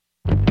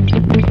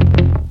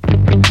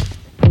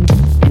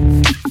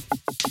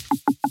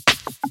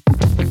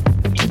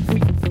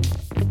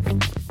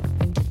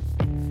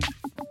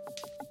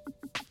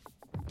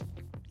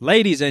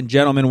Ladies and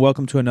gentlemen,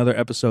 welcome to another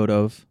episode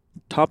of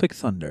Topic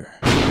Thunder.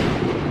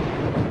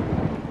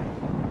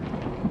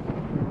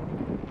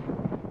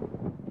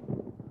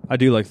 I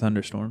do like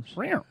thunderstorms.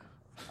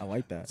 I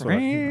like that. I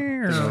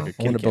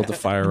want to build a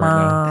fire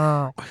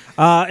right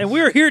now. And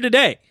we're here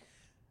today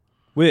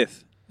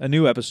with a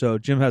new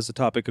episode. Jim has the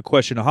topic, a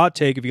question, a hot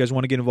take. If you guys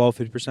want to get involved,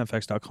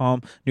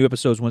 50percentfacts.com. New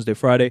episodes Wednesday,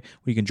 Friday.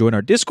 Where you can join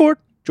our Discord,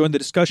 join the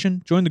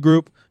discussion, join the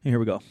group, and here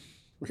we go.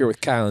 We're here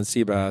with Kyle and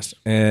Seabass,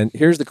 and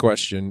here's the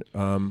question.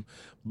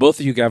 Both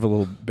of you have a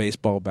little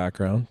baseball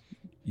background,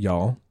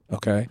 y'all,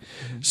 okay?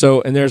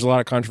 So, and there's a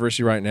lot of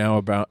controversy right now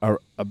about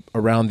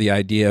around the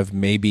idea of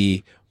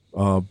maybe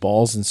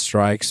balls and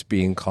strikes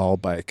being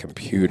called by a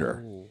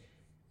computer.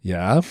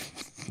 Yeah,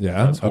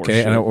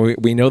 okay. And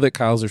we know that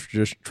Kyle's a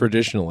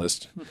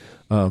traditionalist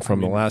from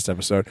the last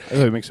episode.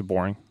 It makes it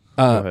boring.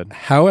 Go ahead.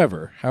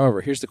 However,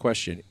 here's the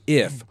question: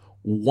 if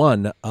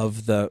one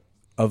of the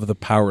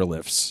power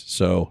lifts,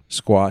 so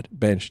squat,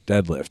 bench,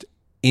 deadlift,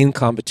 in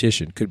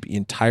competition could be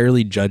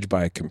entirely judged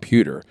by a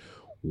computer,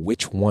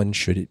 which one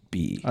should it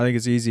be? I think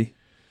it's easy.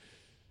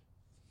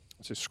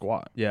 It's a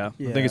squat. Yeah.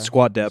 I think it's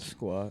squat depth.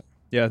 Squat.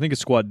 Yeah, I think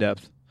it's squat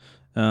depth.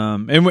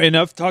 And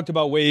I've talked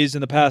about ways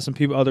in the past,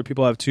 and other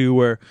people have too,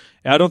 where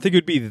I don't think it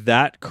would be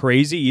that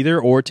crazy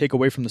either, or take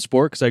away from the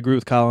sport. Because I agree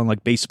with Kyle on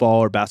like baseball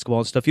or basketball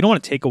and stuff. You don't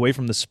want to take away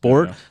from the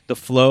sport, the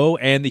flow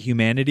and the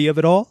humanity of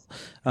it all.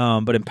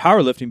 But in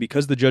powerlifting,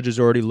 because the judge is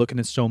already looking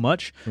at so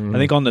much, I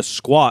think on the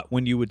squat,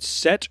 when you would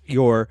set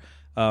your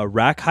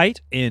rack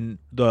height in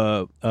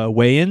the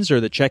weigh-ins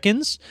or the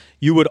check-ins,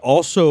 you would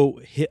also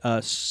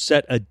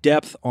set a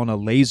depth on a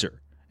laser.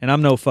 And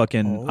I'm no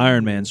fucking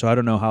Iron Man, so I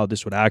don't know how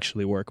this would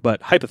actually work.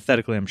 But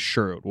hypothetically, I'm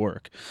sure it would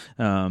work.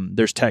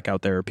 There's tech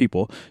out there,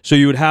 people. So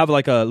you would have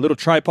like a little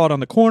tripod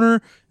on the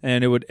corner,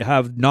 and it would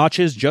have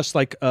notches just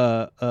like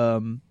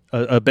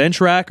a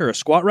bench rack or a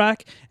squat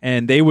rack.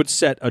 And they would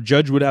set, a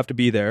judge would have to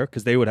be there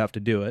because they would have to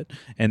do it.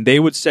 And they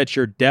would set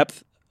your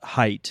depth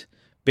height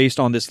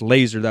based on this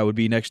laser that would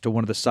be next to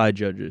one of the side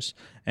judges.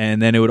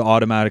 And then it would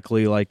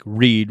automatically like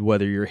read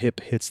whether your hip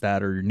hits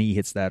that or your knee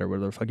hits that or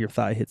whether the fuck your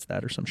thigh hits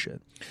that or some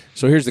shit.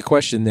 So here's the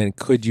question then.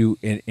 Could you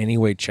in any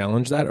way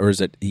challenge that, or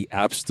is it the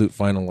absolute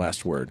final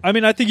last word? I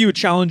mean, I think you would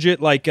challenge it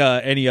like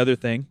any other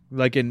thing,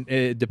 like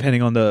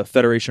depending on the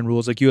federation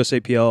rules, like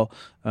USAPL,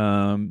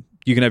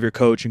 you can have your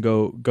coach and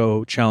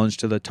go challenge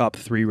to the top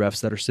 3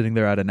 refs that are sitting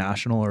there at a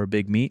national or a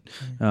big meet.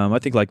 I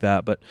think like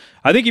that. But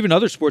I think even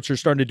other sports are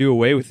starting to do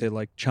away with it.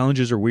 Like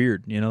challenges are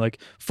weird. You know, like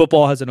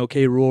football has an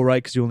okay rule,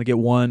 right? Because you only get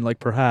one like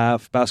per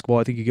half. Basketball,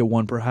 I think you get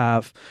one per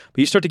half.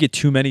 But you start to get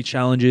too many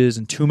challenges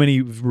and too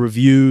many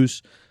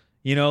reviews.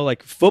 You know,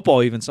 like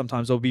football even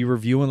sometimes they'll be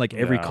reviewing like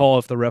every call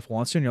if the ref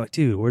wants to. And you're like,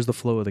 dude, where's the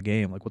flow of the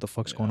game? Like what the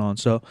fuck's going on?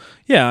 So,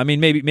 yeah, I mean,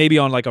 maybe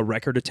on like a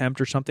record attempt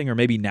or something, or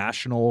maybe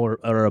national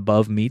or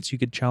above meets, you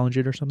could challenge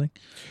it or something.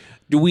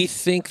 Do we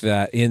think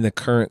that in the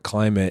current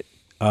climate,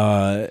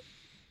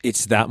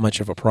 it's that much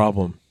of a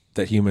problem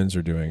that humans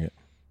are doing it?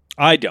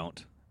 I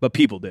don't, but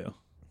people do.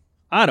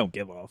 I don't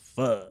give a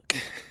fuck.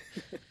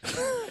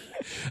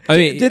 I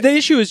mean, the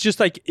issue is just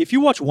like if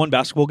you watch one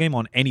basketball game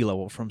on any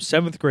level, from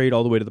 7th grade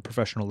all the way to the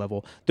professional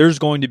level, there's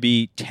going to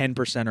be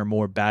 10% or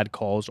more bad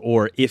calls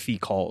or iffy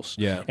calls.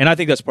 Yeah. And I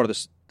think that's part of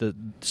the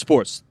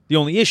sports. The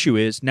only issue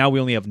is now we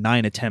only have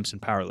 9 attempts in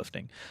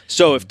powerlifting.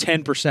 So if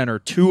 10% or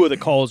 2 of the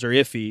calls are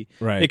iffy,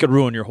 it could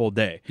ruin your whole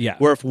day. Yeah.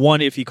 Where if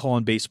one iffy call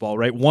in baseball,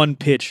 right? One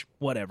pitch,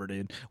 whatever,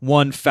 dude.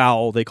 One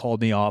foul, they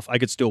called me off. I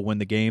could still win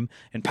the game.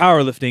 In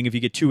powerlifting, if you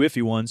get 2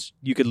 iffy ones,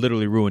 you could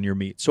literally ruin your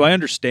meet. So I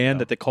understand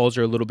that the calls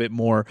are a little bit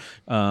more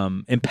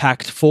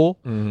impactful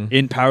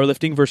in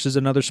powerlifting versus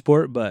another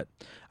sport, but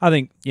I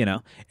think,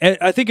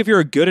 I think if you're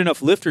a good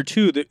enough lifter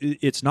too,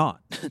 it's not.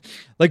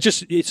 Like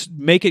just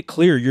make it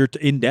clear you're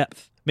in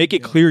depth. Make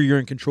it clear you're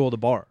in control of the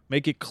bar.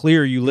 Make it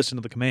clear you listen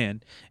to the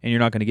command and you're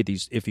not going to get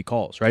these iffy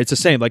calls, right? It's the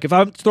same. Like if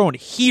I'm throwing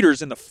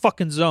heaters in the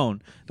fucking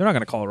zone, they're not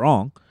going to call it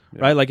wrong.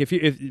 Yeah. Right? Like if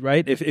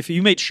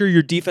you made sure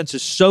your defense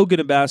is so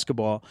good in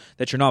basketball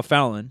that you're not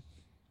fouling,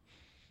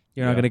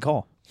 you're not going to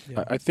call.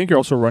 Yeah. I think you're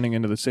also running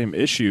into the same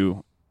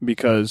issue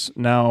because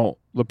now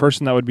the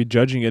person that would be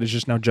judging it is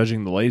just now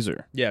judging the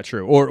laser. Yeah,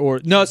 true. Or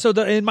no. So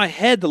in my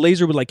head, the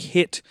laser would like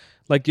hit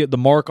like the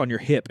mark on your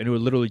hip, and it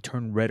would literally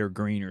turn red or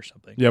green or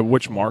something. Yeah,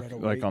 which mark?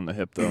 Like on the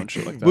hip though, and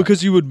shit like that.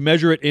 Because you would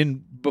measure it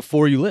in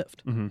before you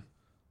lift,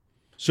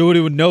 so it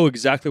would know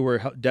exactly where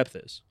depth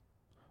is.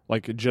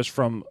 Like just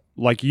from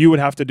like you would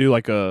have to do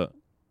like a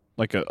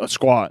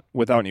squat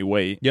without any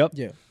weight. Yep.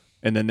 Yeah.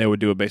 And then they would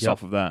do it based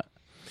off of that.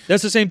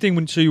 That's the same thing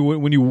when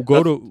you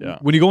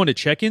go into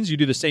check-ins, you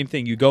do the same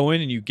thing. You go in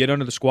and you get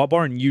under the squat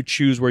bar and you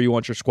choose where you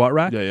want your squat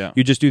rack. Yeah.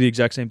 You just do the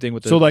exact same thing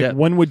with the So like depth.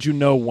 when would you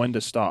know when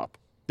to stop?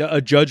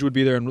 A judge would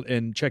be there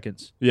in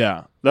check-ins.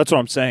 Yeah, that's what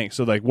I'm saying.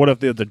 So like, what if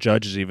the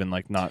judge is even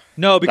like not?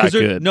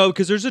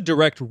 Because there's a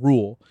direct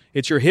rule.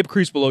 It's your hip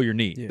crease below your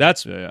knee. Yeah.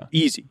 That's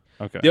easy.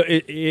 Okay.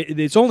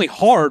 It's only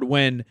hard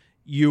when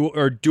you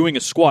are doing a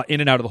squat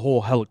in and out of the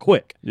hole hella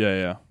quick.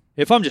 Yeah.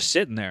 If I'm just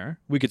sitting there,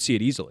 we could see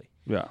it easily.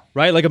 Yeah.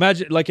 Right? Like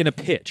imagine like in a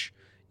pitch,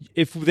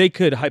 if they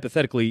could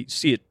hypothetically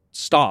see it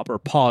stop or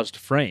paused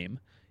frame,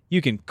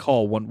 you can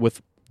call one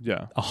with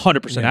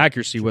 100%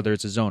 accuracy whether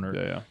it's a zone or.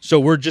 Yeah. So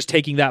we're just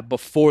taking that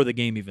before the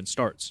game even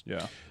starts.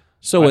 Yeah.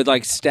 So with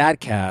like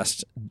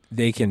Statcast,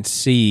 they can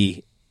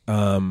see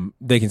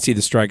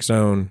the strike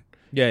zone.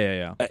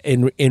 Yeah.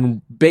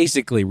 In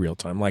basically real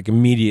time, like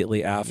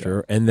immediately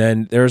after, and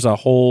then there's a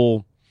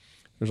whole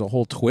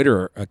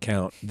Twitter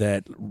account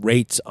that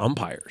rates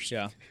umpires.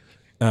 Yeah.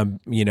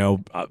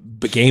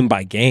 Game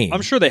by game.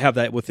 I'm sure they have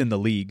that within the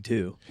league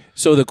too.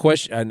 So the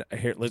question, and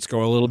here, let's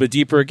go a little bit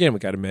deeper again. We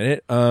got a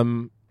minute.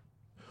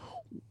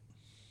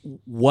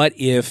 What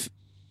if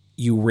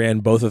you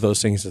ran both of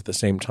those things at the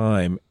same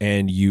time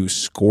and you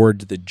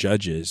scored the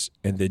judges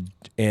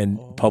and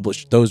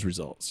published those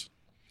results?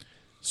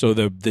 So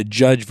the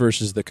judge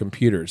versus the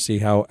computer, see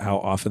how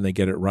often they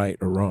get it right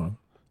or wrong.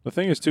 The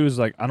thing is, too, is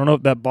like, I don't know,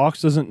 that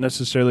box doesn't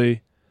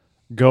necessarily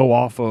go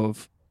off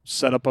of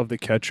setup of the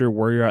catcher,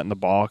 where you're at in the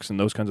box, and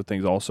those kinds of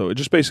things also. It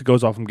just basically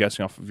goes off, I'm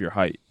guessing, off of your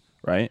height,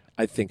 right?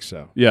 I think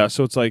so. Yeah,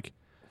 so it's like,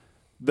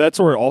 that's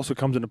where it also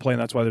comes into play,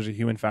 and that's why there's a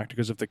human factor,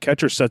 because if the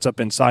catcher sets up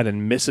inside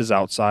and misses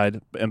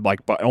outside, and like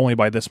only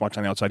by this much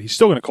on the outside, he's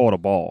still going to call it a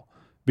ball,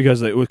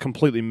 because it was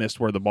completely missed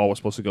where the ball was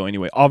supposed to go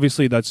anyway.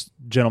 Obviously, that's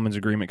gentleman's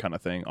agreement kind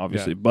of thing,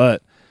 obviously. Yeah.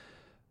 But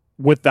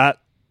with that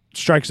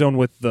strike zone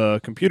with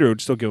the computer, it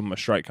would still give him a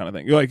strike kind of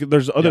thing. Like,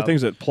 there's other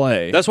things at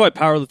play. That's why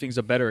powerlifting's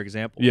a better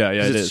example. Yeah,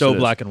 it's so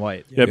black and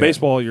white. Yeah,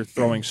 baseball, you're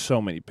throwing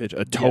so many pitches,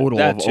 a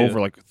total of over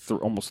like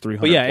almost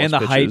 300. But yeah, and the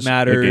height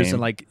matters, and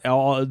like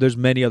there's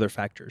many other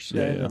factors.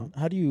 Yeah.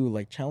 How do you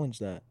like challenge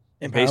that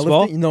in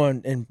baseball?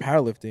 In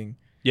powerlifting.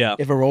 Yeah.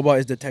 If a robot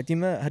is detecting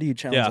that, how do you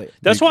challenge it?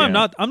 That's why I'm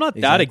not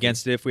that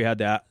against it if we had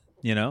that,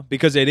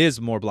 because it is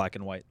more black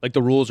and white. Like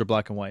the rules are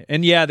black and white.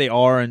 And yeah, they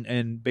are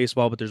in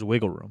baseball, but there's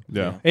wiggle room.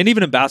 Yeah. And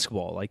even in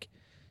basketball, like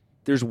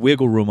there's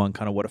wiggle room on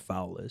kind of what a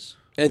foul is.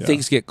 And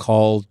things get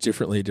called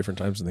differently at different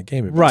times in the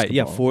game. Right,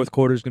 yeah. Fourth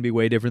quarter is going to be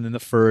way different than the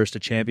first. A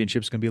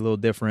championship's going to be a little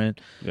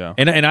different. Yeah.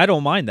 And I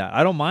don't mind that.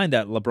 I don't mind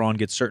that LeBron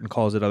gets certain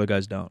calls that other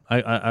guys don't.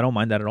 I don't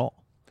mind that at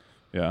all.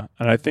 Yeah.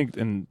 And I think,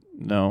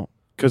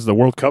 because the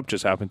World Cup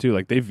just happened too.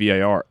 Like they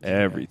VAR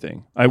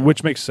everything,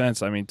 which makes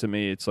sense. I mean, to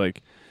me, it's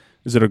like,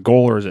 is it a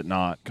goal or is it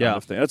not? Kind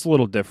of thing. That's a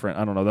little different.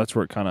 I don't know. That's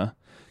where it kind of,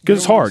 because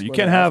it's hard. You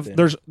can't have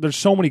there's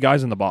so many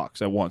guys in the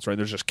box at once, right?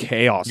 There's just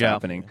chaos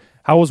happening.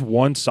 How is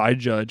one side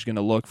judge going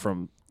to look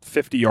from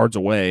 50 yards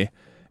away?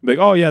 Be like,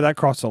 oh yeah, that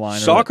crossed the line.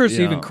 Soccer's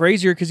even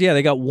crazier because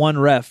they got one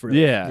ref.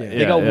 Really.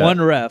 They got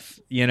one ref,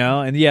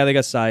 and they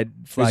got side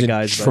flag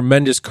guys.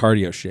 Tremendous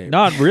cardio shape.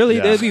 Not really.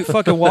 They'd be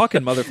fucking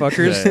walking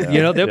motherfuckers.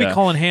 They'll be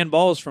calling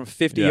handballs from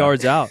 50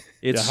 yards out.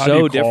 It's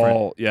so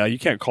different. Yeah, you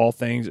can't call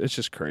things. It's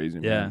just crazy,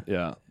 man.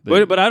 Yeah.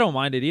 But I don't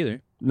mind it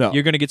either. No.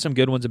 You're going to get some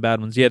good ones and bad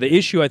ones. Yeah, the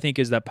issue, I think,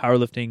 is that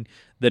powerlifting,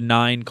 the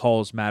 9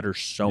 calls matter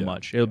so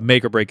much. It'll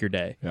make or break your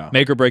day,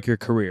 make or break your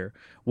career,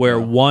 where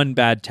one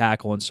bad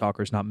tackle in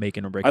soccer is not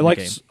making or breaking the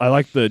game. I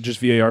like the just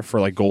VAR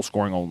for like goal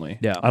scoring only.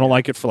 Yeah. I don't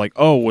like it for like,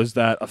 was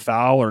that a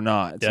foul or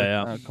not?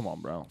 It's come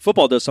on, bro.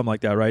 Football does something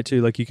like that, right,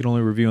 too? Like you can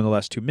only review in the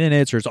last 2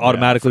 minutes, or it's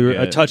automatically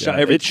a touchdown.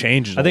 It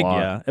changes a lot.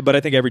 Yeah, but I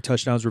think every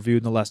touchdown is reviewed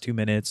in the last 2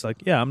 minutes.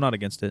 Like, I'm not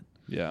against it.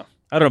 Yeah.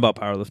 I don't know about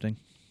powerlifting.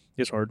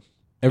 It's hard.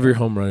 Every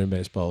home run in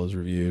baseball is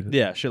reviewed.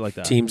 Yeah, shit like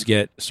that. Teams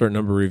get a certain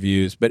number of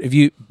reviews, but if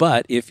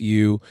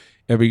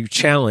you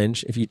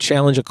challenge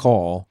a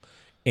call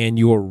and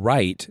you're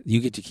right, you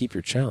get to keep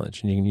your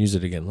challenge and you can use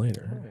it again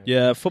later.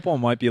 Yeah, football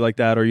might be like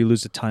that, or you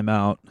lose a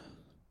timeout.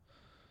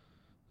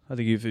 I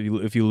think if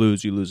you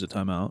lose, you lose a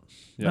timeout.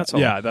 Yeah, that's all.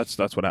 Yeah, that's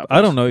what happens.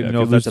 I don't know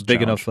if that's a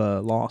big enough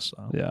loss.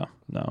 Though. Yeah,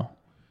 no,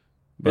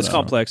 it's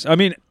complex. I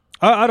mean,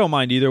 I don't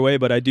mind either way,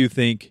 but I do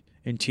think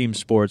in team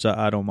sports,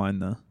 I don't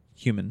mind the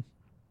human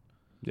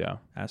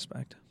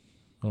aspect.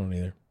 I don't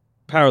either.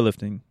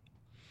 Powerlifting.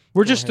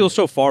 We're just still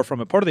so far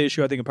from it. Part of the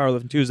issue, I think, in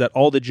powerlifting, too, is that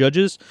all the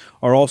judges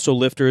are also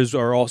lifters,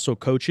 are also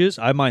coaches.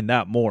 I mind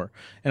that more.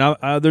 And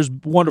there's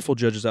wonderful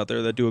judges out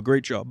there that do a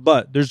great job,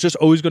 but there's just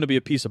always going to be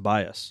a piece of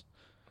bias.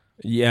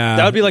 Yeah.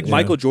 That would be like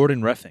Michael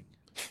Jordan reffing.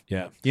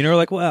 Yeah.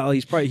 Like, well,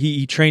 he's probably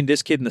he trained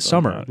this kid in the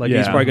summer. Like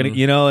he's probably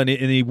gonna, and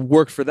he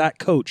worked for that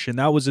coach, and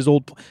that was his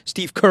old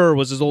Steve Kerr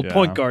was his old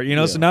point guard.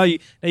 So now you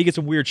get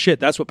some weird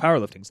shit. That's what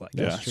powerlifting's like.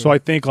 Yeah. So I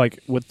think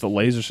like with the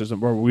laser system,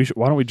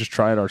 why don't we just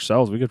try it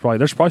ourselves? We could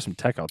there's probably some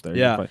tech out there.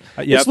 Yeah.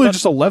 It's literally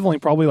just a leveling,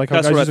 probably like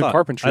how guys use in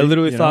carpentry. I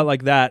literally thought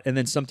like that, and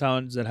then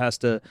sometimes it has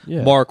to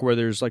mark where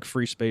there's like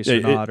free space or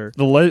not. Or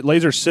the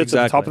laser sits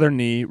at the top of their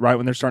knee right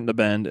when they're starting to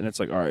bend, and it's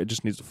like, all right, it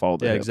just needs to follow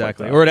the hip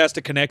exactly. like or it has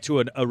to connect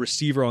to a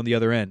receiver on the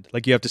other end.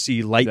 Like you have to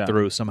see light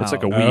through somehow. It's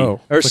like a Wii.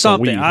 Or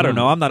something. I don't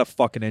know. I'm not a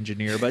fucking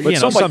engineer, but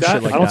some some like that,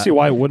 shit like I don't that. see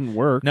why it wouldn't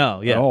work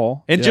at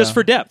all. And just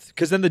for depth,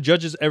 because then the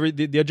judges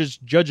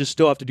judges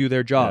still have to do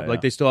their job.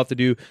 Like they still have to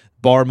do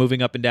bar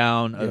moving up and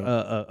down,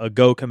 a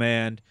go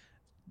command.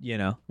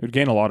 It would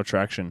gain a lot of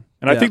traction.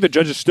 And I think the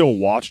judges still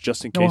watch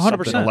just in case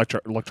something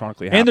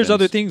electronically happens. And there's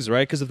other things,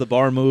 right? Because if the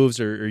bar moves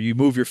or you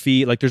move your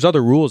feet, like there's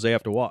other rules they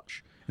have to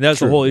watch. And that's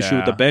the whole issue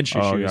with the bench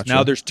issues. Gotcha.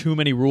 Now there's too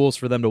many rules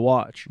for them to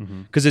watch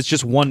because it's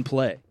just one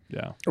play.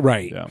 Yeah.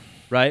 Right. Yeah.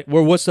 right?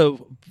 Where what's the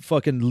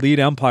fucking lead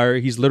umpire?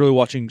 He's literally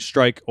watching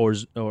strike or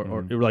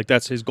like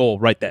that's his goal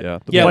right then. Yeah.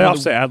 The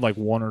playoffs they add like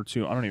one or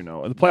two. I don't even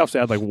know. The playoffs they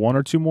add like one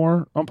or two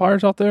more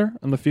umpires out there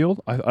in the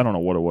field. I don't know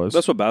what it was.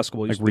 That's what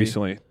basketball used like to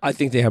recently. I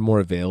think they have more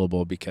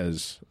available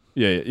because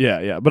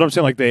Yeah. But I'm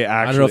saying like they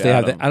actually. I don't know if they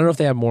have. them. I don't know if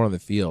they have more on the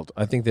field.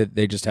 I think that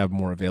they just have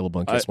more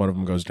available in case one of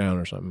them goes down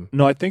or something.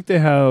 No, I think they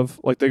have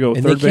like they go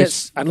And third they can't.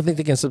 base. I don't think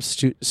they can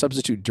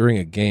substitute during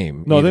a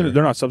game. No, either.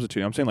 they're not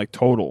substituting. I'm saying like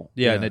total.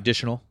 Yeah, an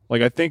additional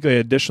Like I think they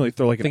additionally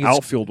throw like I an think it's-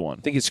 outfield one.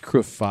 I think it's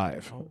crew of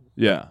 5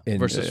 Yeah.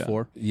 versus yeah.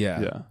 4.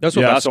 Yeah. Yeah. That's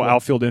what So basketball-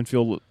 outfield,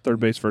 infield, third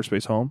base, first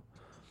base, home.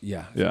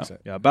 Yeah. I Yeah. think so.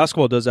 Yeah,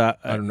 basketball does that.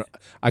 I don't know.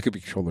 I could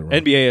be totally wrong.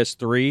 NBA has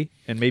 3,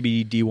 and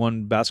maybe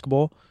D1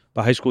 basketball.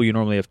 But high school, you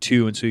normally have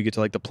 2, and so you get to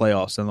like the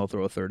playoffs, then they'll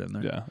throw a third in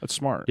there. Yeah, that's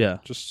smart. Yeah.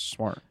 Just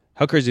smart.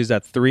 How crazy is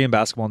that? 3 in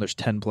basketball, and there's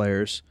 10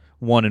 players.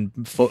 1 in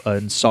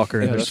soccer,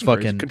 and Yeah, there's that's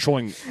crazy. fucking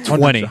controlling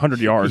 20. 100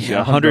 yards. Yeah,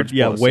 100.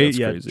 Yeah, plus. way That's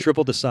yeah, crazy.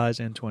 triple the size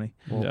and 20.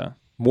 Yeah.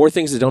 More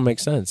things that don't make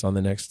sense on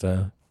the next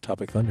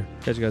Topic Thunder.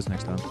 Catch you guys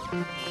next time.